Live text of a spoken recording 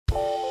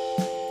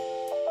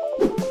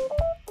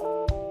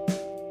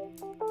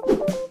Hi,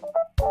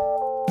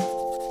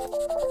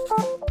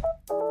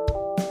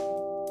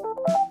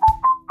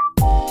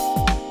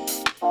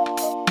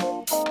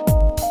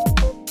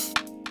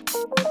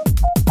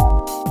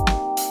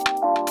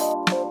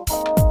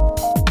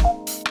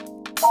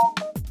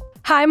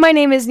 my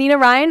name is Nina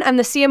Ryan. I'm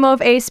the CMO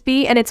of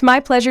ASB, and it's my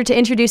pleasure to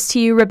introduce to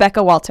you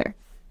Rebecca Walter.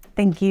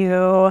 Thank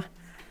you.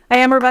 I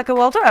am Rebecca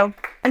Walter. Oh,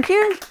 thank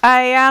you. I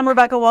am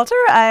Rebecca Walter.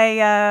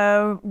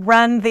 I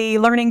run the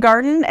Learning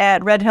Garden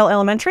at Red Hill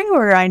Elementary,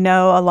 where I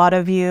know a lot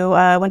of you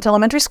went to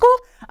elementary school.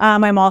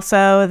 I'm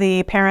also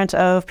the parent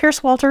of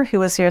Pierce Walter,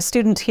 who is a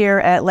student here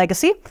at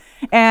Legacy.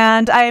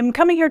 And I'm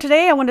coming here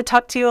today. I want to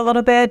talk to you a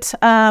little bit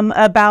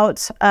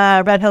about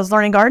Red Hill's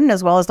Learning Garden,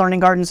 as well as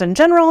learning gardens in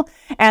general,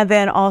 and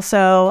then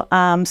also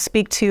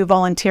speak to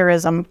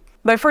volunteerism.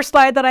 The first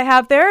slide that I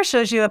have there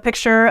shows you a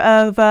picture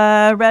of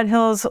Red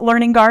Hill's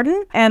Learning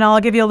Garden, and I'll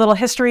give you a little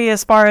history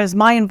as far as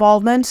my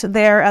involvement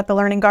there at the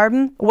Learning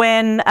Garden.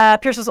 When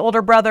Pierce's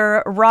older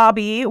brother,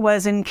 Robbie,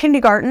 was in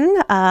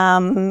kindergarten,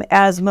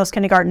 as most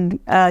kindergarten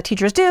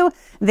teachers do,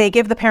 they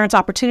give the parents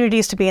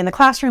opportunities to be in the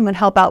classroom and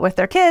help out with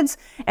their kids.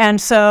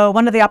 And so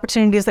one of the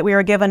opportunities that we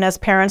were given as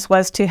parents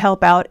was to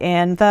help out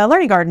in the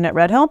Learning Garden at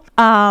Red Hill.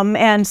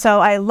 And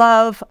so I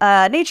love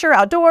nature,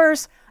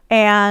 outdoors,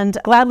 and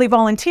gladly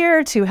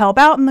volunteered to help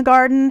out in the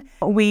garden.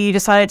 We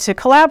decided to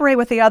collaborate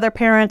with the other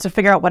parents to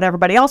figure out what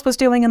everybody else was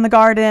doing in the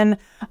garden,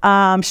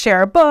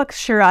 share books,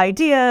 share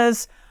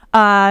ideas,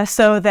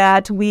 so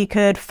that we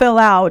could fill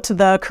out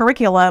the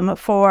curriculum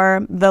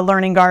for the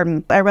Learning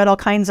Garden. I read all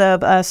kinds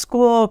of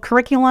school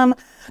curriculum,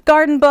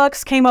 garden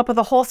books, came up with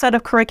a whole set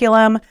of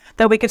curriculum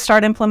that we could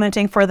start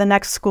implementing for the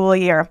next school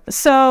year.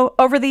 So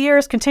over the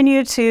years,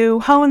 continued to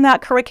hone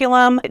that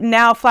curriculum.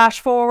 Now flash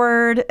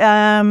forward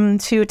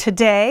to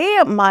today,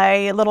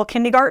 my little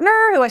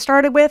kindergartner who I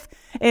started with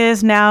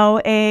is now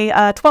a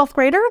 12th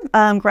grader,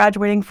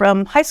 graduating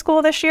from high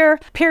school this year.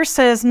 Pierce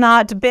has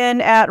not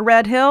been at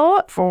Red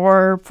Hill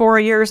for 4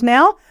 years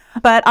now,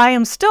 but I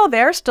am still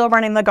there, still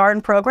running the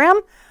garden program.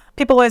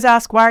 People always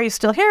ask, why are you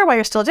still here? Why are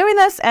you still doing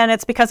this? And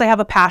it's because I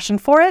have a passion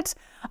for it.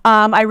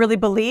 I really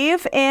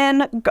believe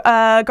in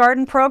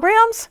garden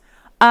programs,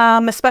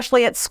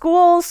 especially at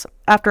schools.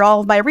 After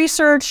all of my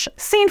research,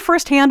 seen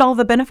firsthand all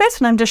the benefits,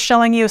 and I'm just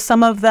showing you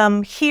some of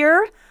them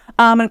here.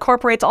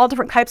 Incorporates all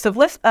different types of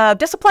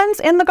disciplines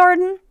in the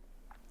garden.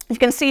 You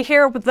can see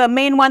here the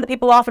main one that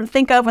people often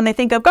think of when they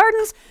think of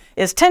gardens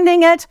is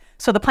tending it.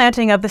 So the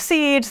planting of the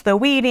seeds, the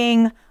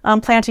weeding,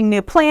 planting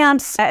new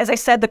plants. As I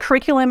said, the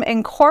curriculum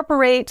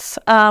incorporates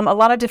a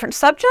lot of different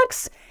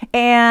subjects.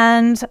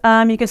 And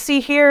you can see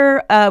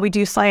here, we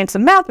do science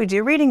and math, we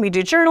do reading, we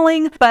do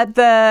journaling. But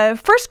the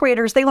first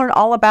graders, they learn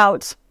all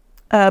about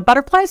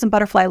butterflies and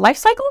butterfly life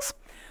cycles.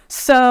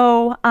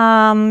 So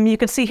you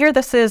can see here,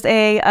 this is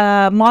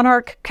a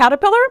monarch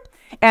caterpillar.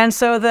 And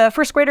so the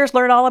first graders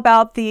learn all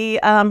about the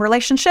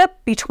relationship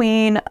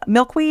between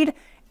milkweed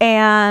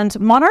and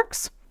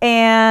monarchs.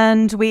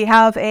 And we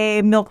have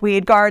a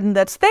milkweed garden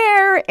that's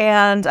there.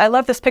 And I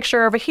love this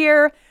picture over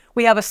here.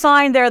 We have a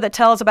sign there that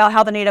tells about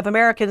how the Native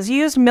Americans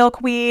used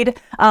milkweed.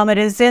 It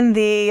is in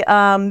the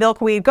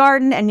milkweed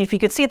garden. And if you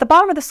could see at the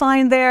bottom of the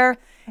sign there,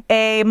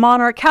 a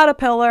monarch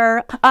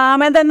caterpillar.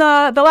 And then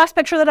the last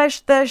picture that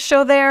I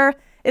show there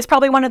is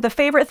probably one of the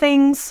favorite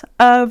things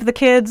of the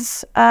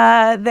kids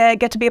that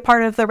get to be a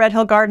part of the Red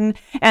Hill Garden,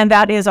 and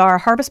that is our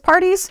harvest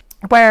parties,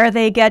 where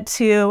they get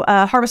to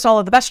harvest all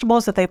of the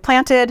vegetables that they've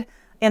planted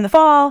in the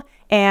fall,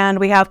 and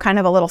we have kind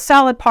of a little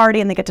salad party,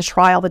 and they get to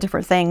try all the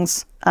different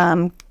things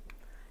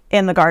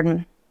in the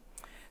garden.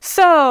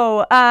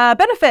 So,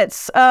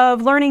 benefits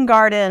of learning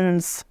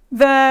gardens.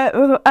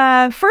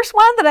 The first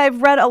one that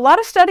I've read a lot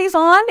of studies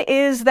on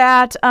is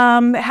that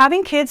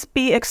having kids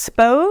be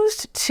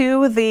exposed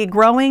to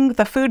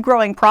the food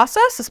growing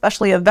process,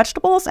 especially of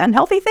vegetables and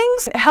healthy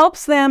things,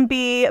 helps them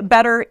be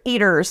better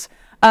eaters.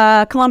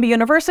 Columbia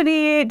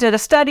University did a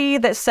study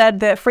that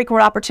said that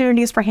frequent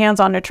opportunities for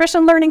hands-on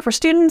nutrition learning for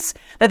students,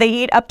 that they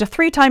eat up to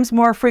 3 times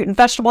more fruit and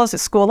vegetables at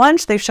school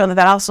lunch. They've shown that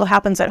that also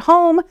happens at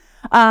home.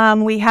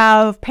 We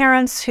have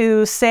parents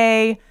who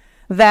say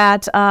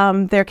that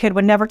their kid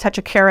would never touch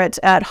a carrot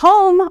at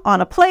home on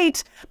a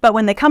plate, but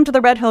when they come to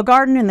the Red Hill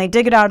Garden and they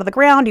dig it out of the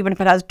ground, even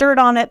if it has dirt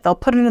on it, they'll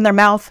put it in their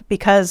mouth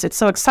because it's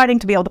so exciting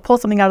to be able to pull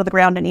something out of the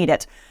ground and eat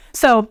it.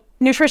 So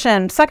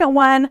nutrition. Second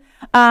one,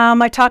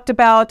 I talked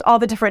about all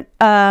the different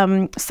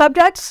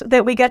subjects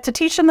that we get to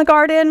teach in the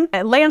garden.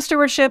 Land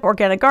stewardship,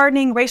 organic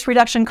gardening, waste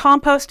reduction,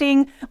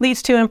 composting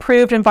leads to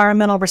improved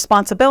environmental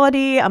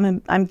responsibility.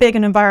 I'm big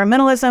in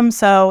environmentalism,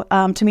 so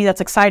to me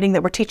that's exciting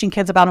that we're teaching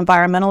kids about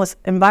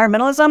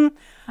environmentalism.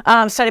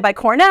 Study by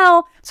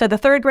Cornell, so the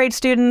 3rd grade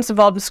students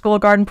involved in school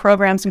garden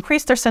programs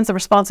increase their sense of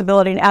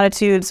responsibility and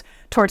attitudes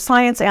towards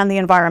science and the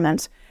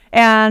environment.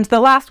 And the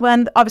last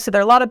one, obviously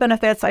there are a lot of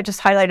benefits. I just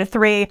highlighted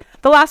 3.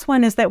 The last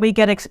one is that we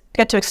get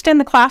to extend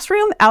the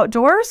classroom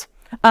outdoors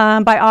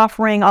by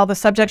offering all the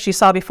subjects you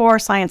saw before,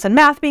 science and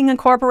math being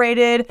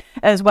incorporated,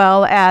 as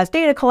well as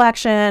data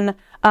collection,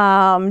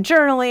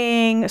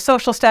 journaling,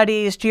 social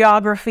studies,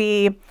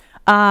 geography,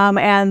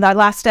 And the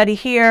last study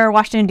here,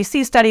 Washington,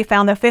 D.C. study,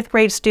 found that 5th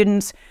grade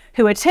students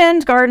who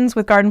attend gardens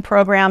with garden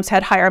programs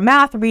had higher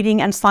math,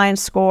 reading, and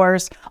science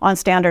scores on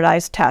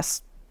standardized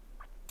tests.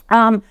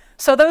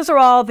 So those are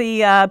all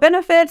the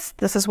benefits.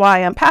 This is why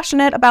I'm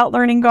passionate about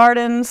learning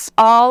gardens.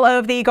 All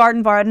of the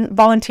garden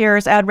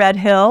volunteers at Red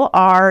Hill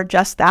are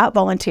just that,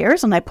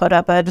 volunteers. And I put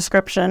up a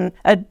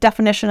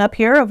definition up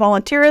here of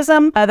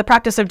volunteerism, the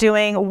practice of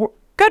doing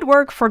good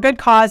work for good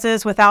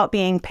causes without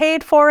being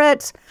paid for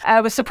it. I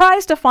was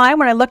surprised to find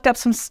when I looked up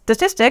some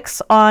statistics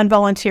on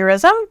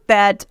volunteerism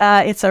that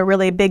it's a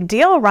really big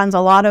deal, runs a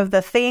lot of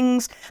the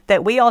things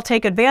that we all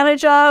take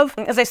advantage of.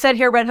 As I said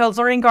here, Red Hills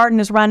Learning Garden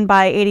is run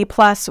by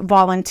 80+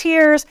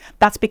 volunteers.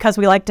 That's because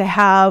we like to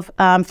have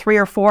 3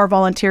 or 4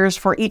 volunteers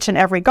for each and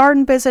every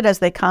garden visit as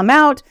they come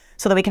out,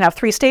 so that we can have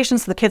 3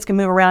 stations so the kids can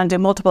move around and do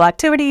multiple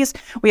activities.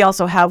 We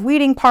also have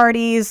weeding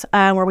parties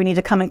where we need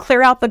to come and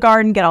clear out the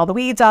garden, get all the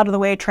weeds out of the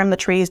way, trim the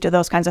trees, do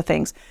those kinds of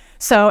things.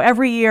 So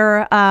every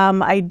year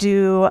I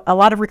do a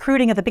lot of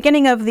recruiting at the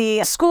beginning of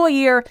the school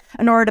year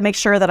in order to make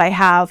sure that I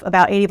have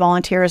about 80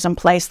 volunteers in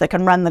place that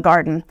can run the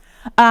garden.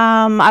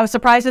 I was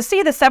surprised to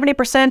see that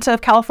 70%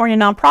 of California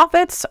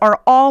nonprofits are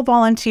all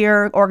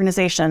volunteer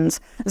organizations,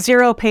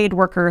 0 paid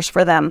workers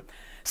for them.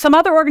 Some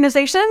other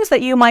organizations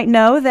that you might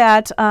know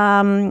that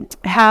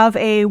have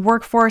a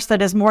workforce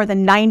that is more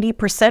than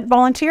 90%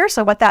 volunteer.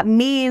 So what that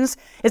means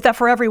is that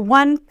for every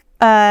 1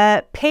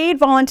 paid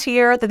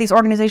volunteer that these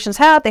organizations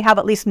have, they have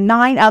at least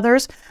 9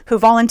 others who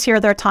volunteer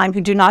their time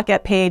who do not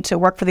get paid to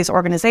work for these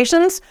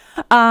organizations.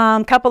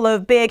 A couple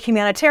of big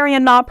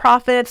humanitarian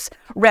nonprofits,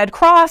 Red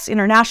Cross,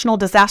 International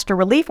Disaster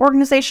Relief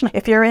Organization.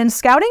 If you're in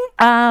scouting,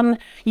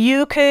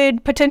 you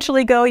could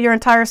potentially go your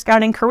entire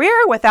scouting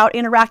career without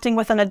interacting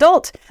with an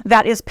adult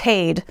that is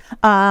paid.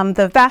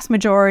 The vast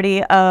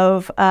majority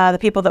of the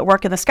people that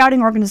work in the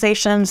scouting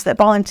organizations that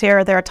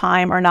volunteer their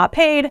time are not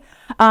paid.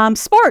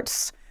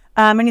 Sports.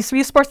 Any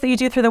sports that you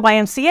do through the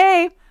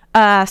YMCA,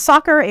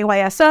 soccer,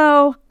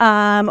 AYSO,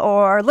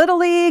 or Little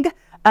League.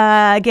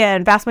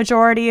 Again, vast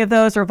majority of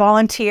those are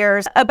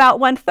volunteers. About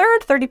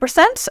 1/3,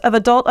 30% of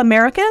adult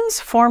Americans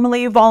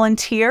formally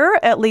volunteer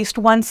at least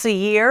once a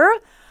year.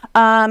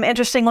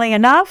 Interestingly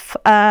enough,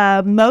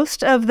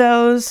 most of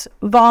those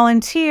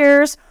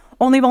volunteers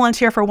only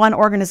volunteer for one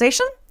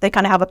organization. They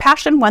kind of have a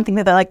passion, one thing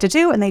that they like to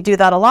do, and they do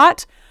that a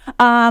lot.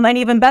 An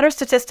even better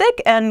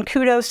statistic, and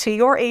kudos to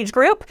your age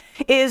group,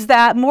 is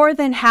that more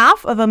than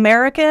half of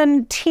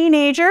American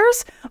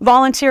teenagers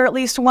volunteer at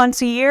least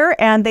once a year,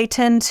 and they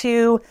tend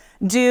to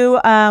do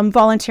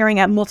volunteering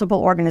at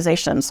multiple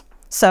organizations.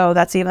 So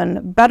that's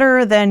even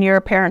better than your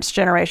parents'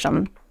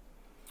 generation.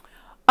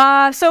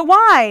 So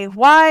why?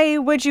 Why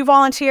would you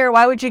volunteer?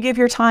 Why would you give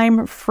your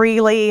time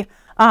freely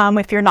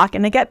if you're not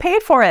going to get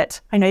paid for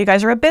it? I know you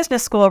guys are a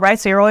business school, right?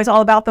 So you're always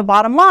all about the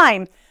bottom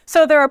line.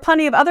 So there are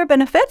plenty of other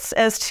benefits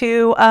as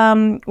to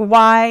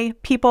why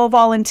people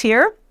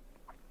volunteer.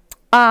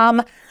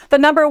 The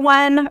number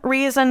one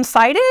reason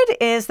cited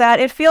is that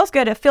it feels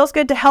good. It feels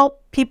good to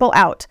help people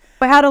out.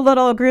 I had a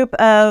little group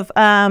of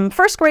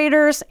first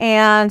graders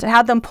and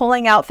had them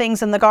pulling out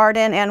things in the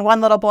garden, and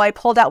one little boy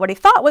pulled out what he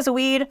thought was a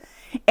weed,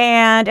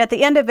 and at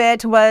the end of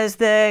it was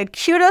the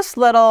cutest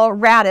little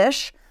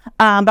radish,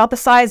 about the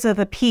size of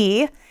a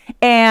pea.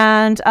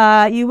 And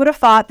you would have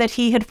thought that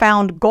he had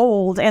found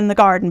gold in the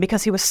garden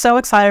because he was so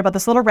excited about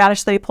this little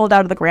radish that he pulled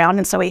out of the ground.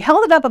 And so he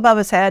held it up above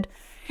his head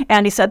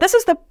and he said, "This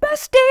is the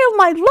best day of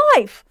my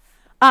life."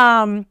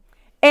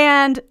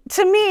 And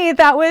to me,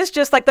 that was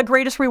just like the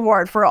greatest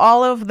reward for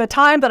all of the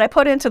time that I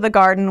put into the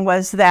garden,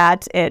 was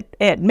that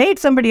it made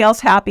somebody else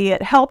happy.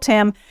 It helped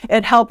him.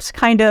 It helped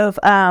kind of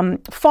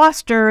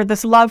foster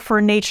this love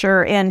for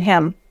nature in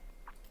him.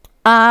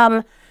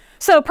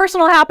 So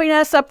personal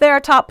happiness up there,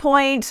 top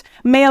point.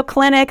 Mayo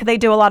Clinic, they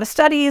do a lot of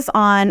studies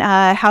on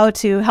how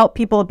to help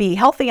people be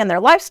healthy in their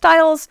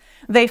lifestyles.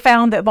 They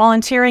found that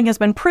volunteering has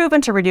been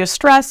proven to reduce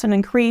stress and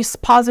increase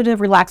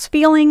positive, relaxed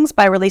feelings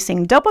by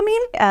releasing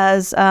dopamine.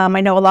 As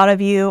I know a lot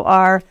of you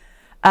are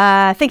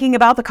thinking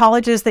about the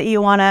colleges that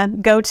you want to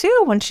go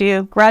to once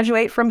you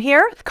graduate from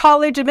here.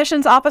 College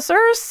admissions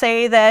officers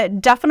say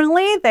that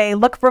definitely they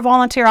look for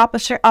volunteer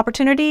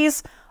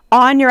opportunities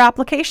on your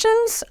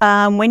applications.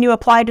 When you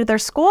apply to their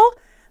school,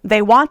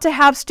 they want to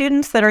have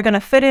students that are going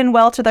to fit in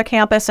well to their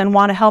campus and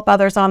want to help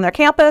others on their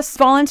campus.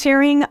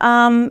 Volunteering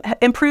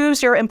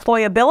improves your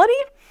employability.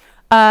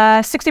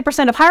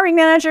 60% of hiring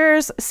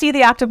managers see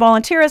the act of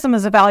volunteerism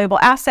as a valuable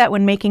asset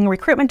when making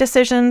recruitment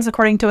decisions,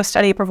 according to a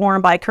study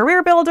performed by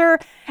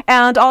CareerBuilder.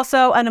 And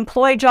also,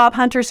 unemployed job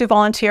hunters who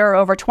volunteer are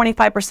over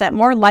 25%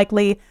 more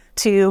likely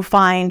to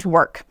find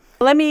work.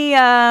 Let me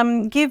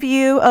give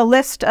you a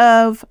list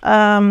of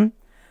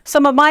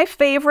some of my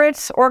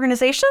favorite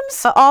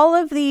organizations. All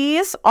of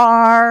these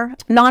are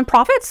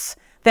nonprofits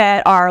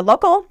that are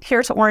local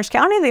here to Orange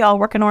County. They all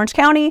work in Orange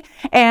County,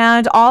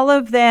 and all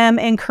of them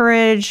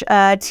encourage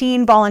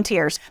teen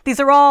volunteers.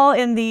 These are all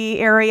in the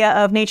area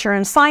of nature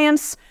and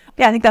science.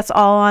 Yeah, I think that's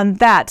all on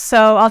that.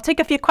 So I'll take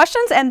a few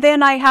questions, and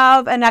then I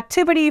have an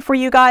activity for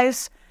you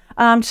guys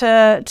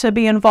to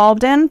be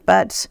involved in.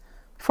 But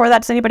before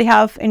that, does anybody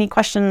have any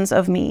questions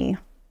of me?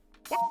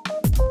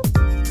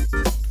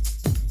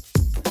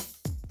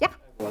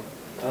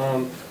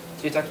 So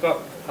you talked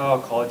about how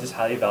colleges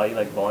highly value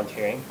like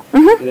volunteering.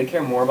 Do they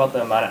care more about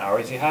the amount of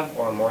hours you have,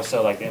 or more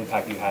so like the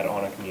impact you had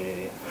on a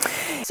community?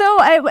 So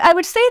I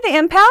would say the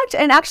impact,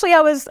 and actually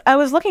I was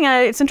looking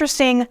at it, it's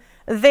interesting.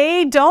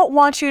 They don't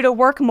want you to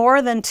work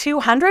more than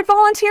 200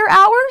 volunteer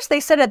hours. They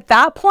said at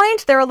that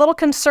point, they're a little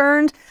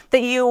concerned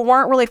that you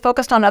weren't really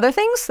focused on other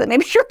things, that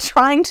maybe you're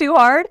trying too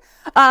hard.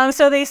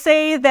 So they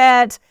say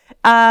that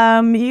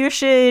you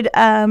should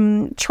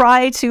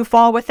try to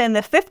fall within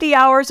the 50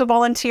 hours of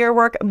volunteer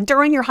work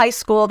during your high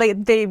school.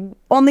 They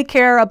only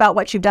care about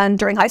what you've done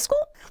during high school.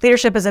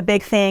 Leadership is a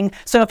big thing.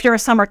 So if you're a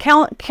summer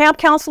camp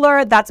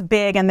counselor, that's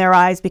big in their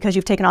eyes because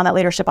you've taken on that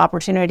leadership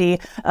opportunity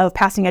of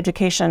passing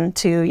education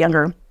to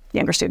younger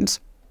students.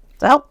 Does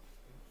that help?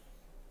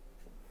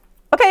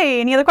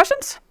 Okay, any other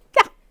questions?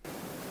 Yeah.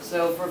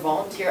 So for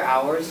volunteer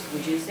hours,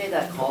 would you say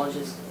that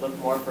colleges look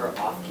more for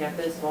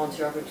off-campus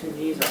volunteer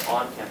opportunities or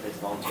on-campus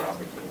volunteer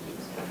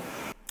opportunities?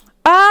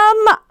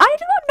 I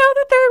don't know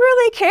that they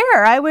really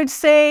care. I would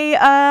say,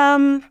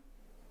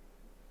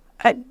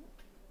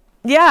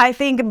 yeah, I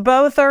think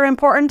both are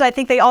important. I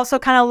think they also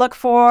kind of look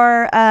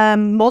for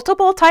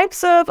multiple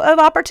types of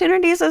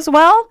opportunities as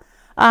well.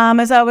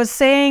 As I was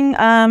saying,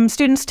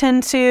 students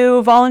tend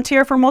to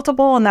volunteer for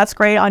multiple, and that's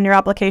great on your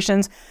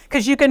applications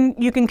because you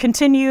can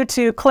continue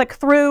to click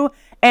through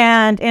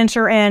and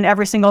enter in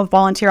every single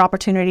volunteer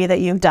opportunity that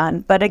you've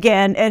done. But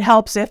again, it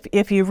helps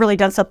if you've really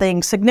done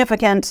something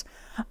significant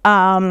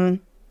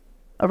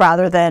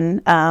rather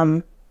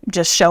than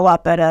just show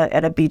up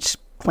at a beach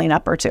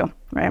cleanup or two,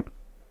 right?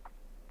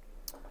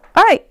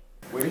 All right.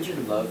 Where did your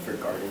love for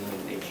gardening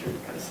and nature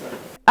kind of start?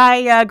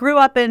 I grew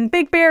up in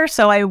Big Bear,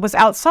 so I was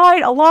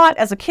outside a lot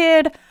as a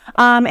kid.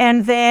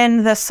 And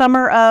then the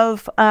summer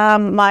of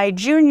my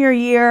junior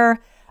year,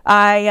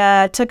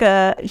 I took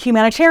a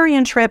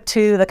humanitarian trip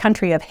to the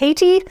country of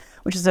Haiti,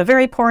 which is a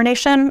very poor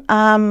nation,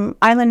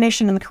 island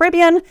nation in the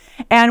Caribbean.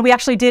 And we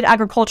actually did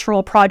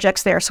agricultural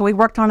projects there. So we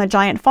worked on a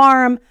giant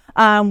farm.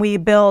 We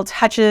built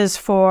hutches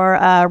for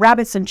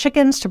rabbits and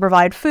chickens to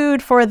provide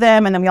food for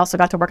them. And then we also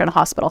got to work in a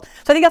hospital.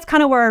 So I think that's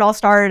kind of where it all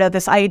started, of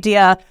this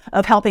idea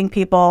of helping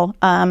people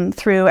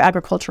through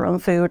agriculture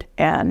and food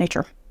and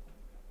nature.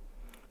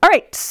 All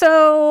right,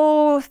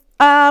 so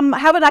I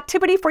have an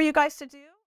activity for you guys to do.